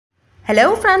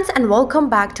Hello friends and welcome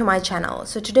back to my channel.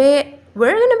 So today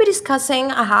we're going to be discussing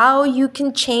how you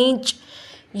can change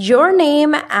your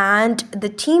name and the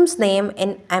team's name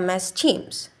in MS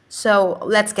Teams. So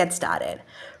let's get started.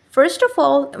 First of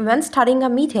all, when starting a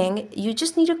meeting, you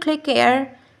just need to click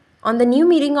here on the new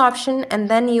meeting option and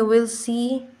then you will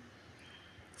see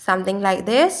something like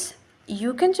this.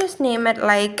 You can just name it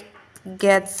like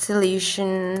get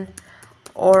solution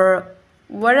or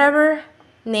whatever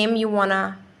name you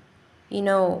wanna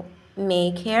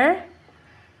make here,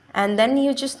 and then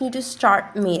you just need to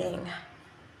start meeting.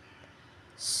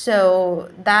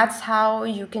 So that's how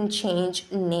you can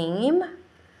change name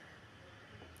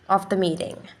of the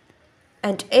meeting.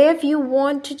 And if you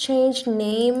want to change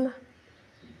name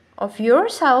of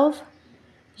yourself,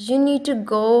 you need to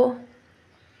go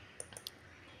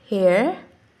here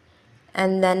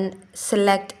and then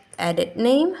select edit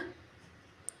name,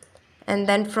 and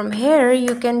then from here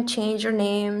you can change your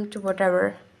name to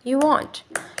whatever you want.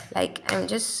 Like I'm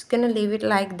just gonna leave it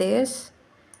like this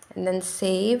and then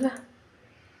save.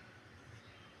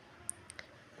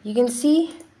 You can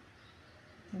see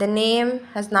the name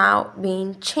has now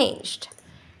been changed,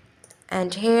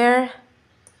 and here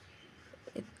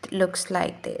it looks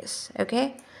like this.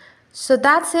 Okay, so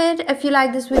that's it. If you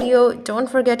like this video, don't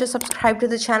forget to subscribe to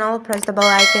the channel, press the bell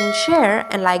icon, share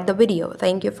and like the video.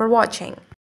 Thank you for watching.